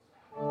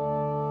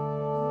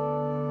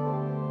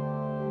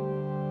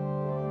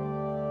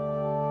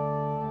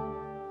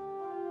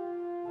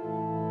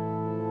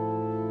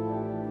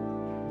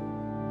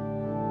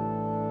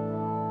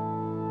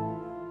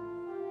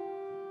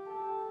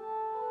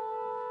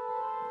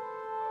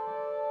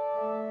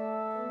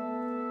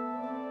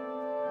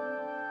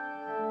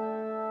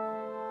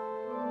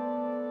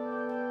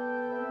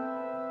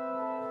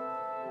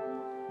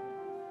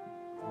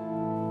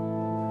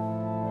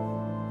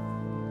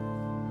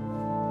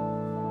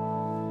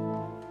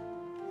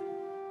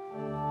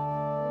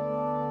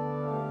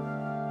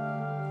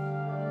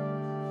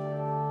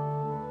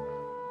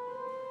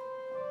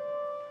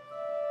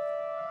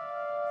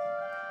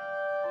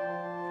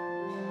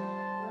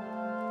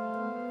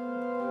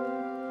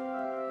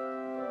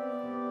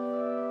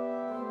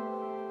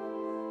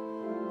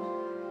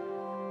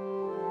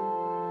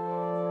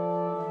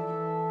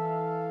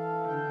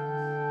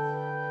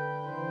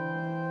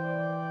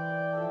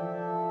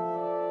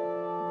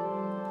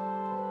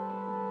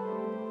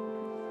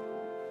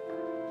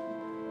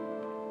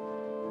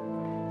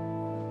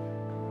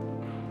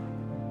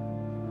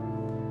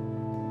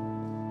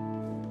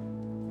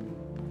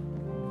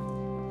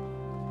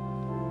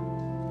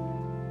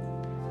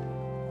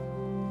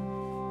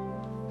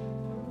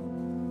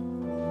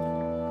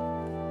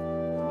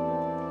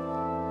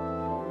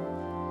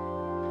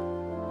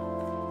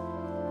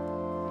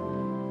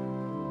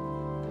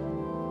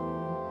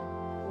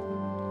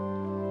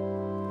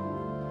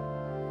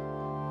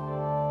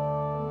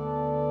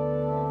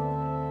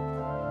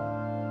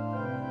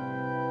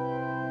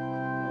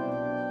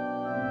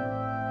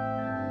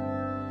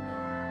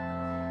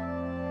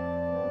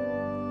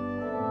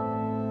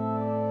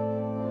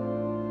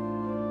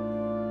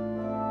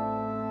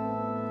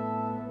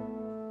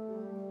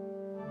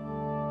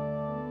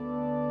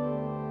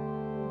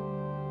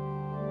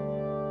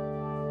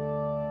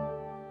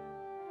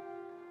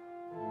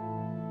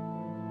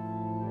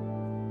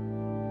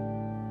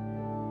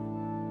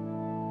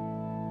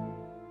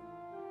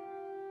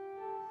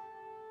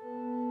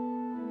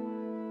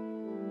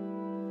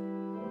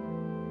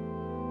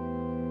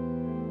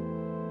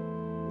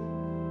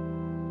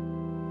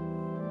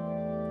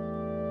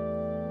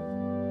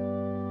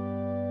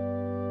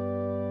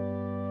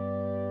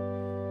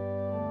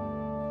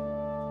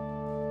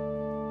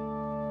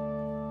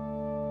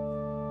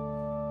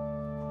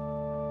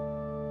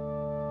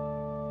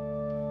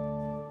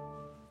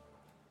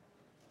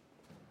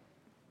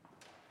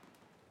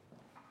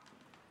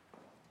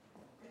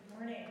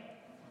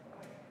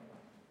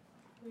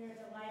We are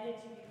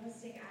delighted to be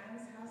hosting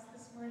Adam's House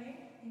this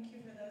morning. Thank you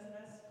for those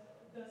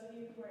of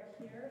you who are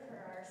here for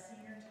our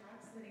senior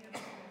talks leading up to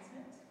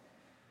commencement.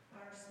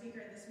 Our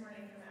speaker this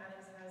morning from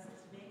Adam's House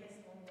is Theodore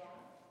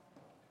Longlois.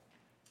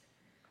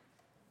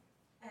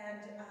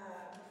 And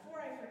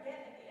before I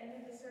forget, at the end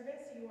of the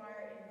service, you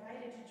are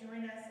invited to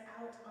join us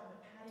out on the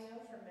patio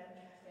for Mem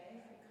Cafe,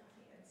 free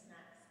coffee and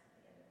snacks at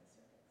the end of the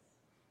service.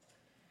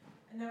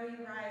 And now you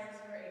rise as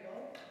you are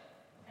able,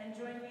 and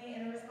join me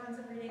in a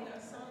responsive reading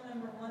of Psalm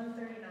number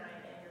 139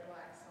 in your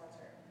black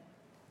psalter.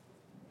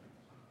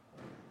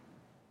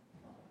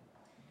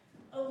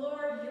 O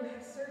Lord, you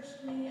have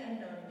searched me and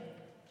known me.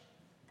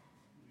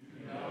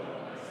 You know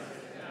when I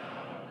sit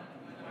down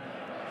and when I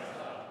rise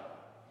up.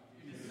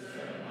 You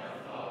discern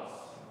my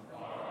thoughts from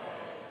far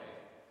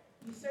away.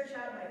 You search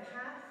out my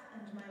path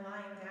and my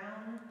lying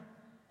down,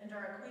 and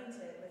are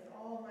acquainted with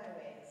all my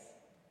ways.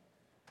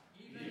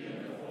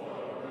 Even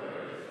before a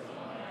word is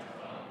on my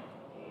tongue,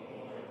 O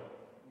Lord,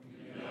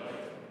 you know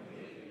it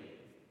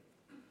completely.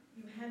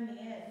 You hem me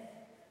in,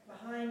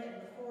 behind and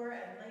before,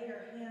 and lay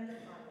your hand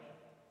upon me.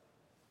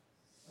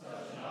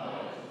 Such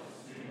knowledge is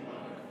too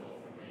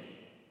wonderful for me.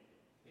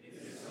 It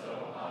is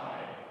so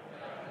high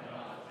that I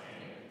cannot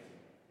attain it.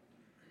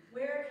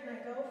 Where can I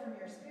go from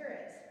your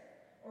spirit?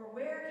 Or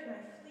where can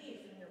I flee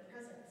from your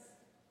presence?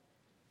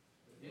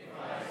 If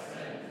I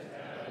ascend to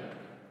heaven,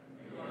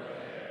 you are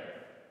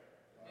there.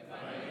 If I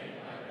make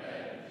my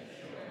bed in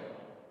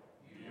Sheol,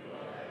 you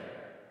are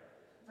there.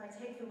 If I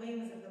take the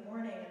wings of the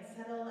morning and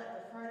settle at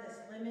the farthest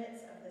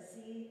limits of the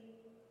sea,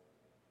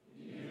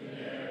 Even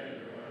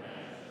there your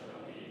hand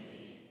shall lead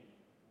me,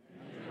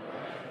 and your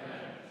right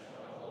hand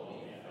shall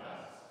hold me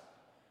fast.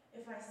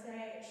 if I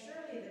say,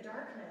 surely the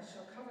darkness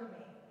shall cover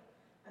me,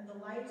 and the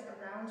light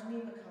around me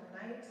become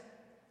night,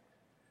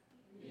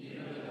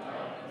 Even the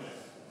darkness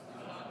is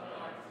not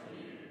dark to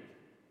you.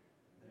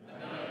 The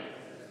night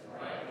is as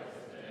bright as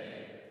the day,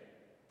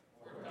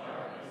 for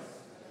darkness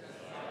is as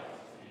light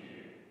to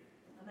you.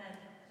 Amen.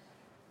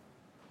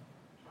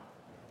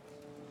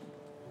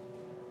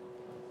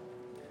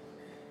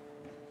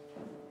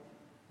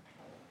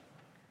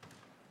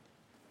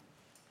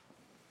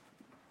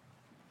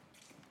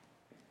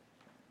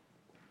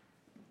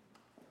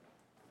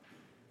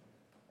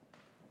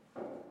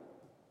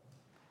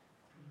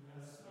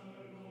 Bless the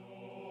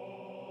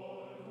Lord.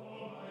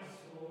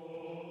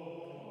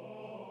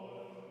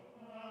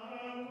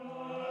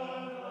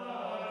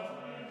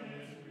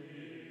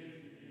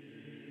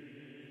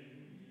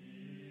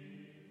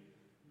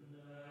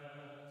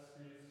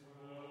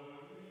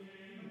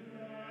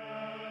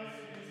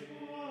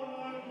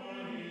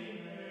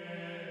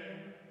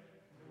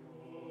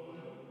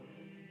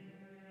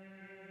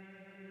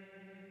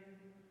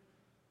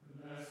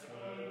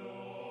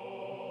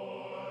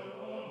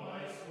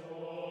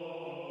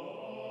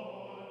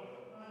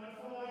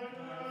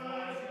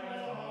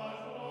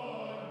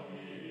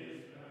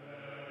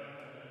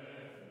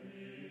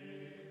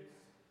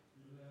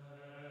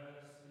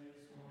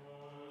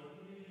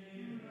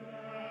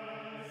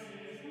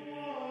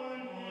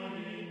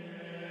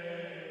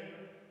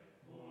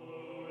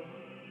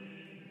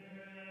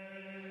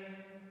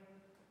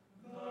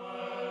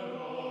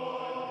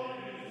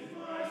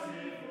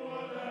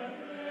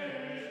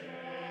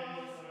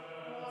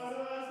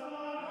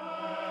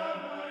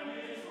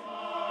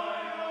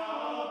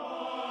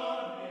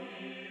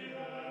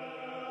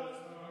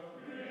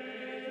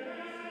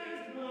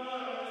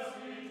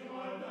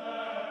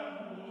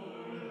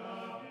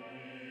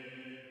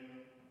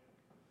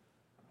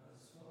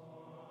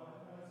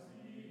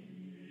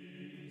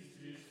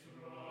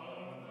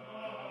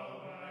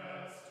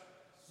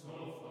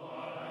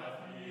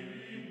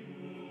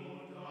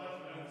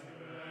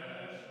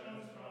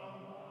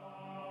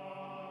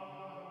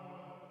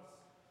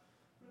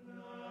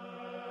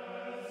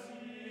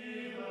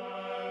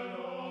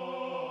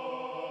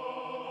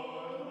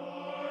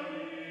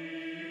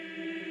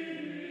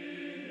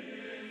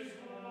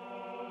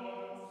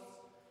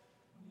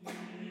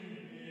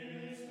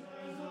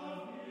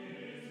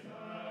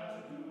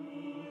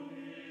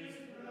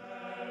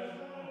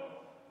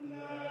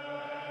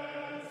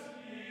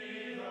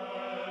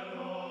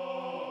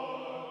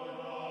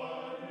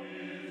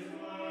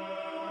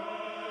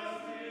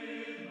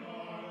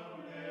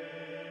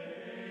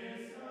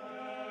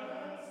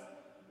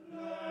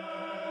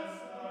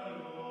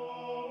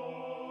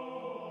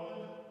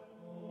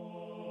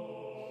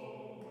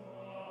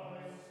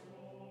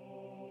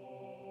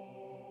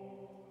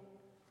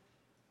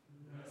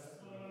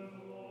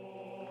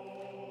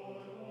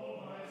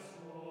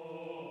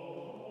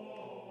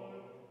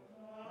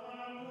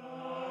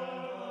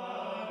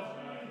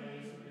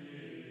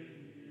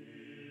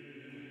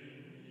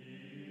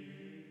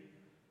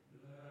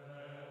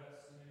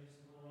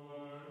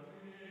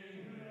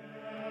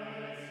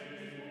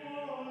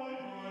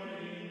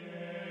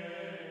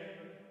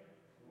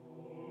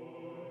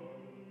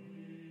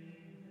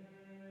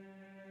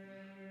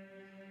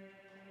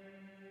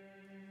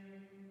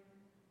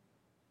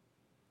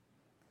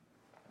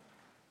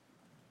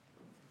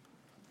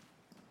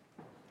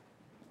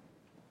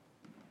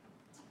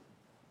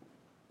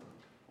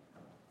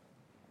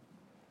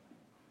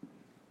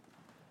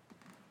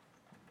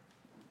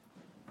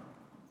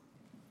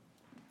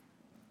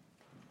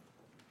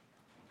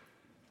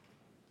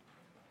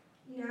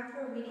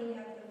 reading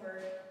of the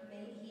word,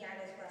 may he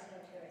add his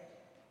blessing to it.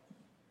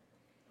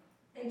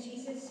 And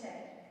Jesus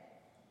said,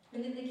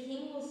 and then the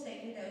king will say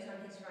to those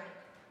on his right,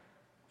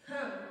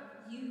 "Come,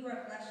 you who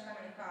are blessed by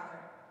my Father,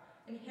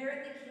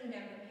 inherit the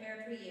kingdom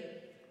prepared for you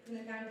from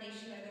the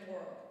foundation of the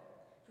world.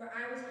 For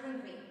I was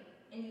hungry,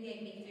 and you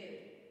gave me food.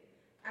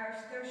 I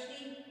was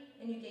thirsty,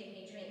 and you gave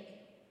me drink.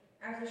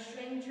 I was a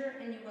stranger,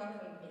 and you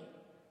welcomed me.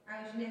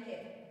 I was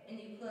naked, and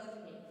you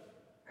clothed me.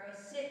 I was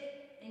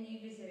sick, and you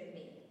visited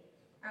me.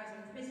 I was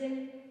in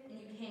prison, and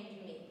you came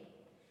to me."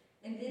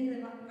 And then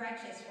the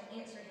righteous will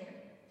answer him,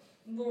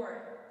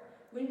 "Lord,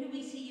 when did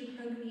we see you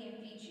hungry and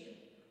feed you,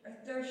 or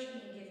thirsty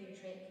and give you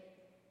drink?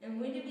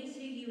 And when did we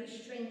see you a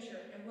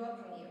stranger and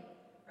welcome you,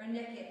 or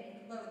naked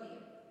and clothe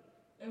you?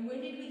 And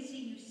when did we see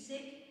you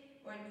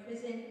sick or in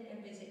prison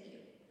and visit you?"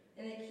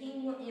 And the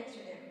king will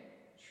answer them,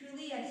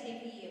 "Truly I say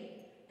to you,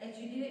 as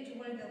you did it to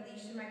one of the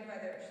least of my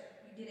brothers,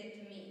 you did it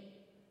to me."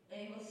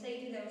 And he will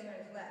say to those on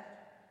his left,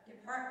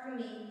 "Depart from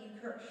me, you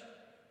cursed,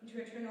 into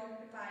eternal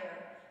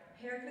fire,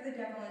 prepared for the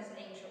devil and his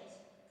angels.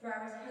 For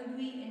I was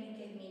hungry, and you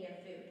gave me no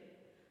food.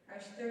 I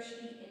was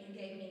thirsty, and you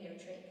gave me no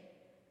drink.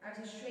 I was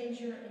a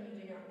stranger, and you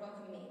did not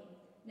welcome me.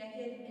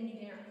 Naked, and you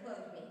did not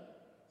clothe me.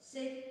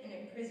 Sick and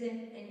in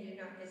prison, and you did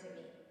not visit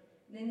me."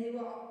 Then they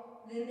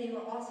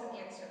will also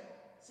answer,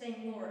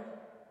 saying, "Lord,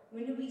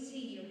 when did we see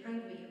you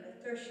hungry or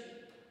thirsty,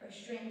 or a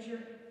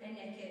stranger and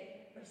naked,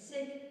 or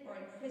sick or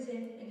in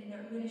prison, and did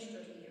not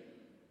minister to you?"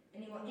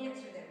 And he will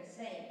answer them,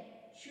 saying,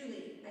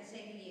 "Truly I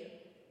say to you,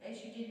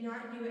 as you did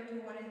not do it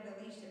to one of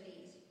the least of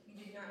these, you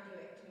did not do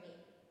it to me."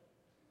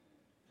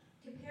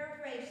 To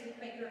paraphrase the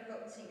Quaker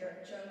folk singer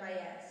Joan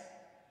Baez,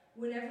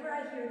 whenever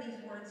I hear these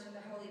words from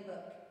the Holy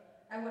Book,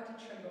 I want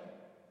to tremble.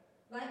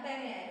 Like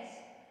Baez,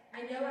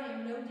 I know I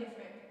am no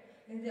different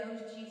than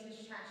those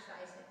Jesus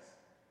chastises.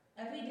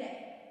 Every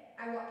day,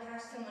 I walk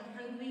past someone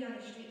hungry on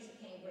the streets of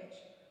Cambridge,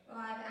 while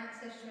I have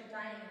access to a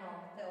dining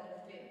hall filled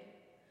with food.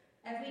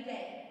 Every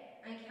day,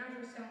 I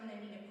encounter someone in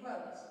need of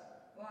clothes,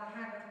 while I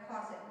have a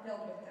closet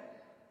filled with them.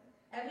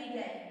 Every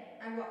day,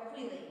 I walk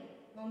freely,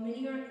 while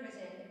many are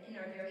imprisoned in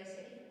our very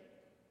city.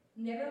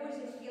 Never was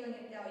this feeling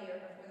of failure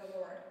before the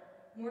Lord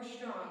more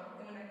strong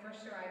than when I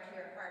first arrived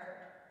here at Harvard.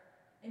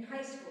 In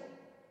high school,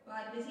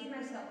 while I busied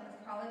myself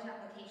with college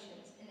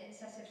applications and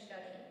excessive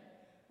studying,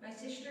 my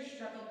sister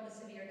struggled with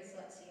severe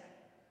dyslexia.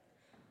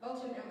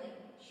 Ultimately,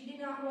 she did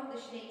not walk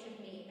the stage with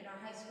me at our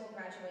high school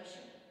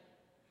graduation.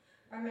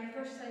 By my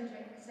first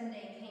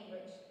Sunday in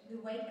Cambridge,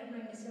 the weight of my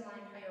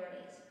misaligned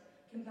priorities,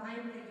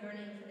 combined with a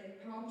yearning for the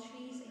palm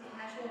trees and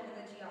casual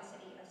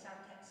religiosity of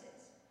South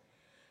Texas,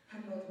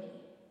 humbled me.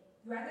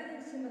 Rather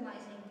than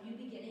symbolizing new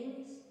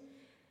beginnings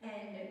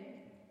and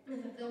the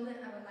fulfillment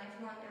of a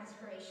lifelong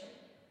aspiration,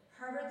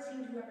 Harvard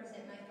seemed to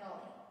represent my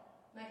folly,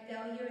 my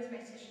failure as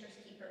my sister's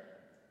keeper.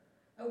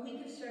 A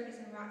week of service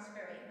in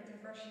Roxbury with the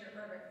first-year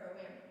urban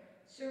program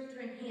served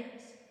to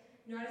enhance,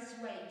 not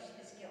assuage,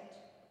 this guilt.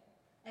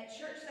 At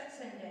church that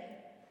Sunday,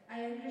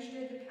 I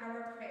understood the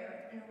power of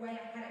prayer in a way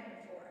I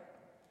hadn't before.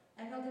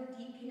 I felt a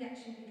deep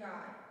connection to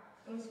God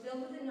and was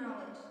filled with the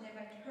knowledge that if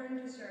I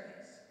turned to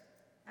service,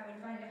 I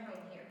would find a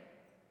home here.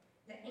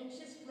 The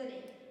anxious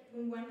flitting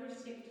from one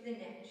pursuit to the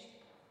next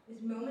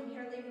was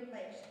momentarily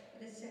replaced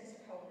with a sense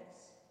of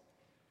wholeness.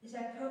 As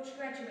I approached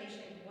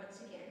graduation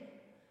once again,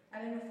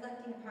 I've been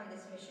reflecting upon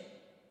this mission.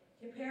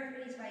 To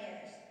paraphrase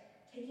Baez,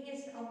 taking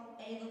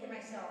a look at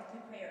myself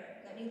through prayer,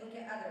 let me look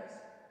at others,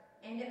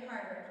 and at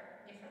Harvard,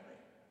 differently.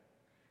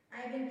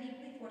 I have been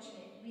deeply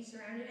fortunate to be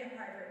surrounded at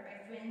Harvard by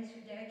friends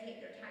who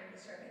dedicate their time to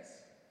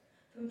service.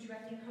 From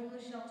directing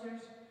homeless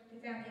shelters to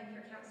founding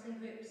peer counseling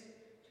groups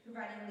to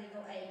providing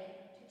legal aid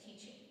to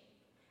teaching.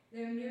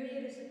 There are a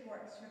myriad of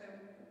supports for the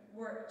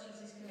work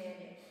Jesus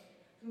commanded,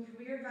 from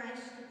career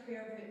advice to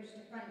prayer groups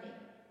to funding.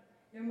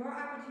 There are more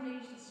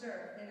opportunities to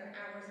serve than there are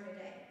hours in a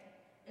day.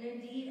 And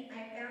indeed,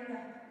 I found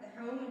the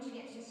home and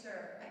chance to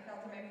serve I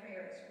felt in my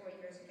prayers 4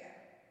 years ago.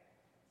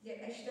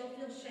 Yet I still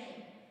feel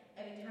shame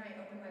every time I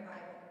open my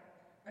Bible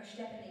or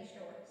step in these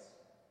doors.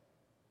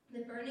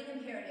 The burning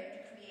imperative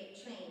to create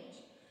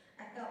change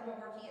I felt while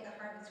working at the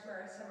Harvard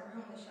Square Summer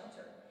Homeless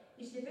Shelter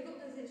is difficult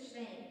to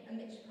sustain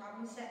amidst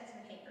problem sets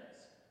and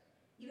papers.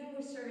 Even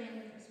with serving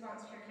with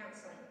response peer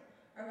counseling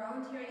or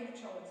volunteering at the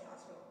Children's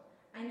Hospital,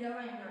 I know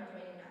I am not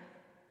doing enough.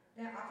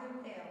 That I often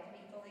fail to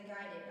be fully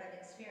guided by the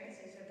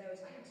experiences of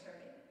those I am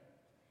serving.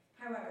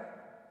 However,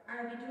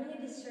 I would be doing a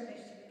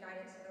disservice to the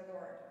guidance of the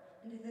Lord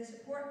and to the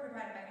support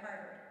provided by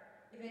Harvard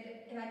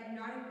if I did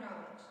not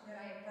acknowledge that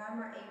I am far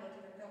more able to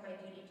fulfill my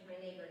duty to my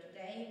neighbor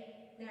today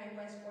than I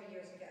was 4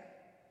 years ago.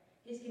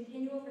 His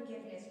continual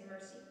forgiveness and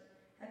mercy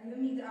have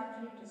given me the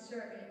opportunity to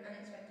serve in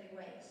unexpected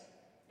ways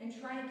and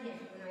try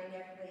again when I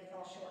inevitably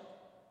fall short.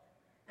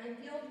 I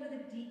am filled with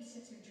a deep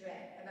sense of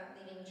dread about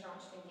leaving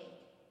Johnston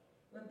Gate,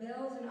 where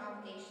bills and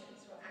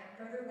obligations will add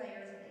further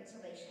layers of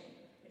insulation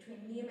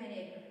between me and my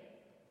neighbor,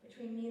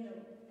 between me and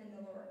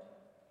the Lord.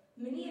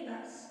 Many of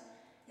us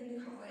in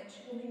the college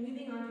will be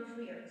moving on to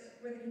careers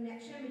where the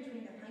connection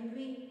between the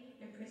hungry,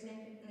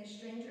 imprisoned, and the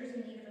strangers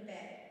in need of a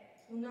bed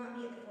will not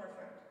be at the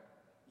forefront.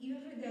 Even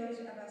for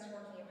those of us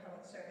working in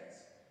public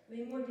service, it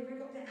will be more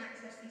difficult to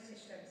access these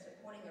systems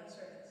supporting our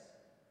service.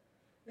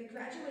 But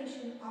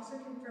graduation also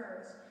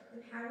confers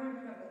the power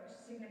and privilege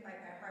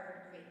signified by a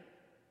Harvard degree.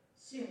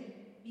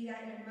 Soon, be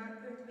that in a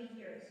month or 3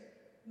 years,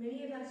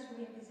 many of us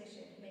will be in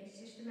position to make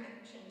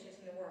systematic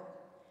changes in the world,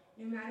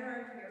 no matter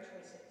our career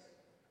choices.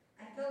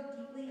 I felt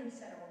deeply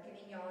unsettled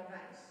giving y'all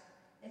advice,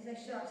 as I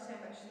still have so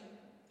much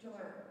to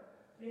learn.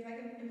 But if I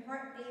can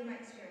impart any of my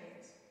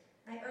experience,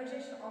 I urge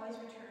us to always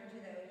return to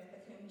those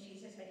with whom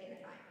Jesus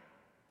identified.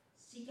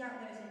 Seek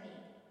out those in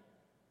need.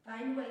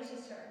 Find ways to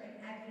serve in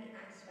every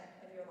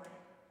aspect of your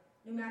life,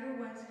 no matter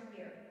one's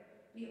career,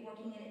 be it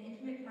working in an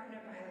intimate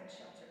partner violence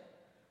shelter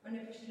or in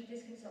a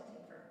prestigious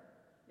consulting firm.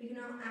 We can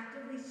all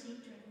actively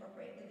seek to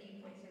incorporate the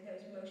viewpoints of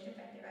those most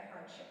affected by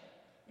hardship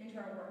into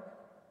our work,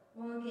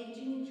 while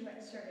engaging in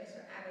direct service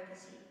or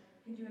advocacy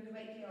can do a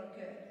great deal of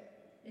good.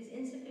 It is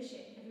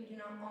insufficient if we do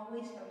not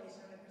always focus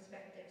on the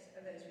perspectives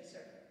of those we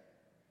serve.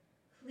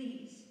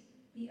 Please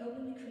be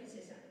open to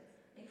criticism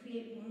and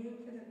create room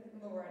for the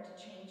Lord to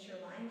change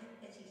your life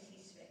as He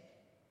sees fit.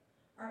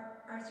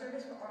 Our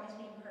service will always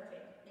be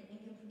imperfect and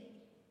incomplete,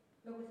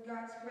 but with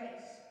God's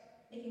grace,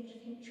 it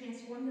can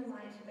transform the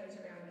lives of those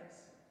around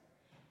us.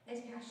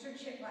 As Pastor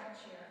Chip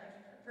Blackshear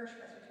of First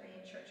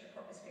Presbyterian Church of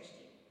Corpus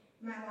Christi,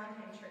 my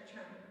longtime church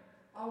home,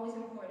 always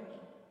implored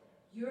me,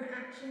 your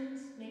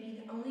actions may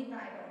be the only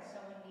Bible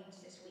someone reads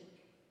this week.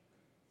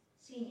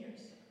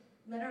 Seniors,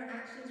 let our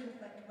actions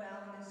reflect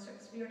well on the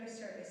spirit of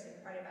service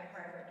imparted by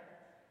Harvard,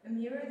 and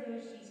mirror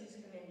those Jesus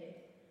commended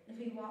as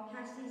we walk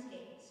past these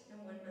gates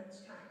in 1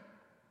 month's time.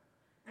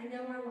 I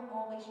know I will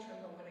always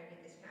tremble when I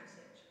read this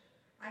passage.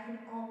 I can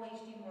always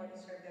do more to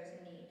serve those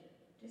in need,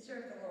 to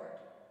serve the Lord.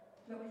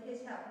 But with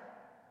His help,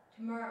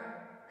 tomorrow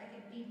I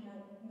can feed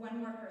one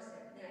more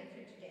person than I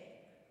could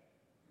today.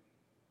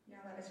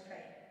 Now let us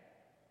pray.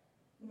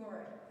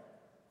 Lord,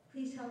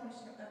 please help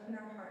us to open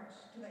our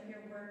hearts to let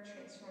your word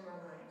transform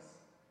our lives.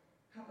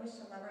 Help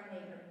us to love our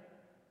neighbor,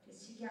 to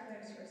seek out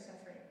those who are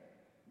suffering,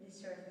 and to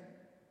serve them.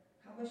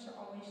 Help us to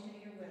always do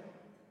your will,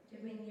 to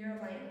bring your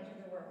light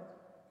into the world.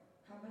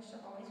 Help us to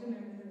always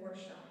remember the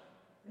worst off,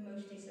 the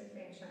most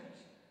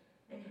disenfranchised,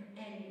 and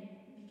be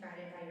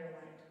guided by your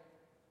light.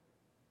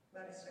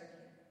 Let us serve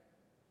you.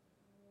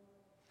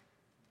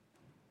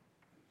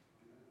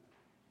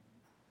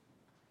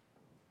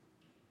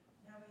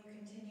 Now will you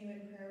continue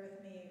in prayer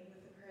with me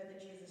with the prayer that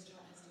Jesus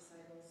taught his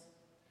disciples?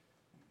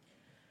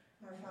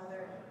 Our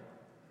Father,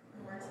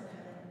 who art in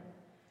heaven,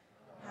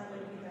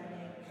 hallowed be thy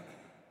name.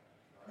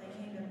 Thy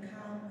kingdom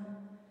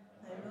come,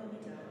 thy will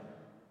be done,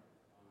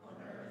 on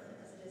earth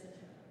as it is in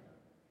heaven.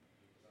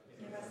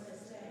 Give us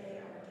this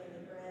day our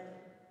daily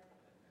bread,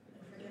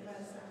 and forgive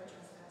us our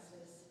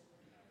trespasses,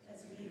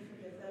 as we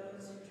forgive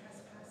those who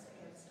trespass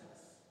against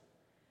us.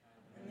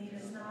 And lead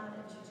us not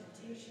into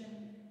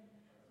temptation,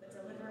 but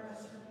deliver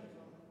us from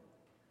evil.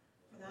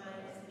 For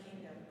thine is the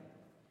kingdom,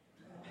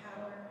 and the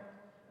power,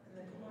 and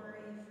the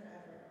glory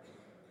forever.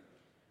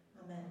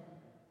 Amen.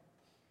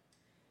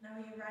 Now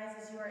will you rise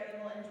as you are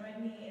able and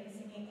join me in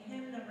singing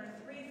hymn number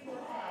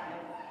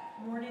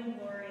 345, Morning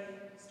Glory,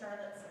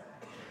 Starlit Sky.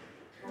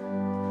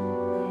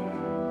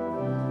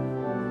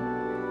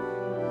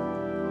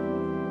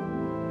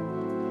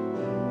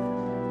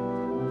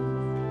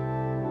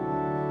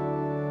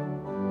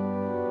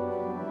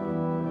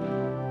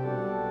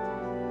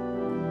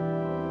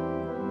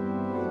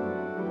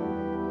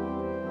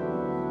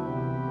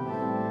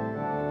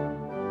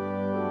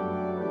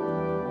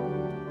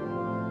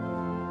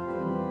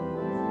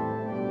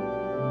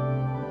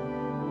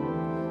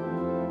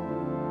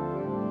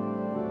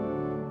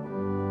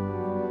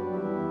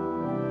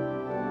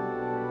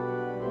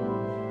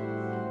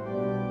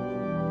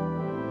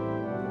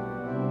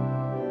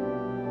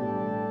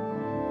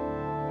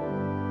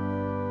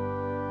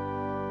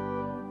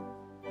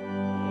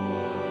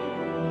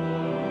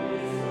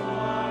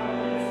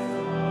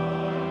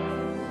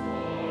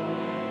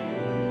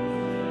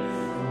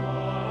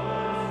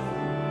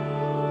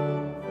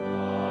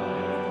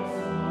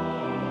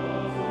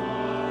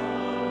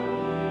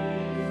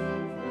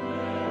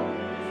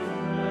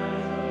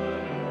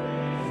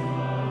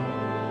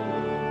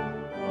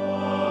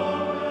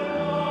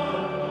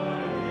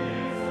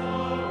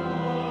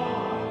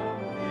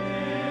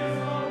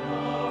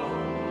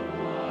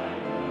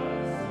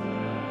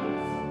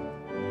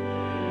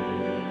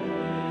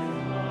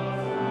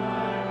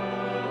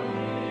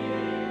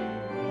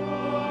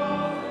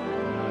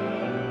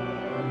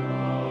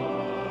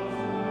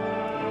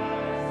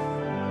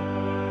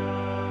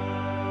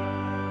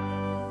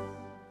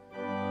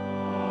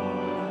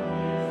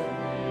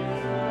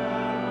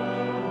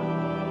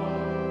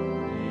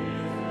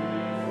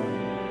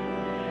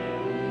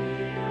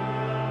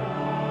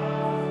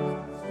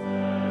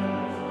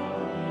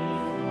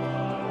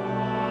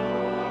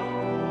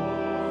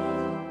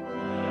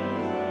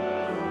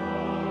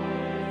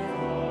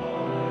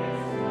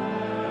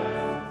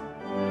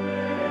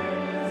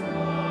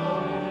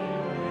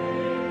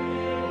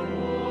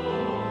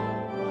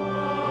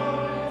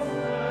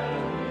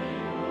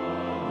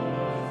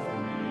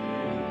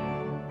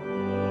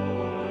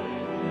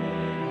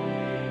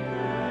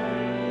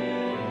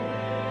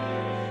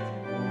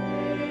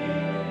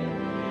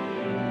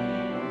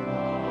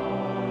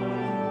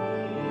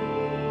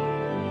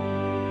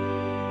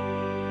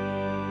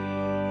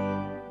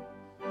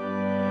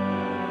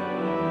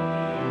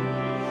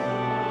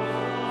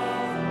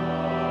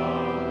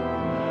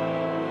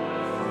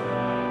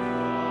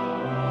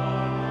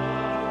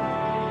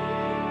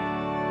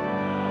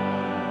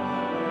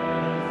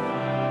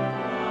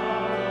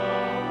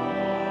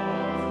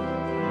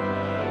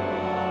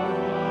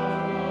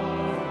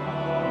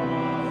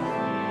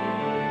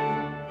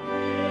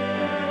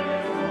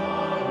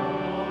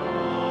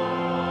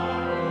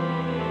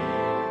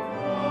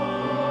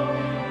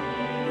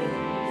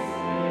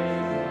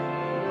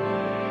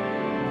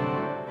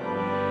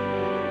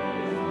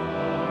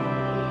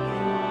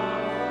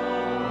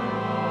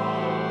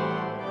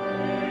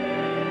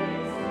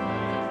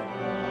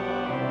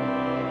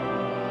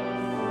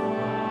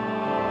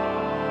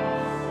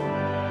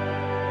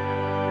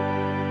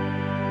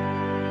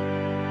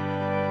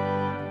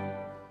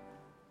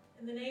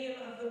 the name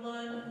of the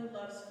one who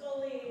loves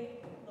fully,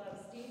 loves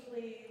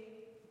deeply,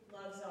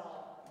 loves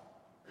all.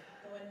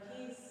 Go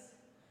in peace,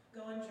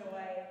 go in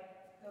joy,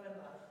 go in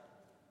love.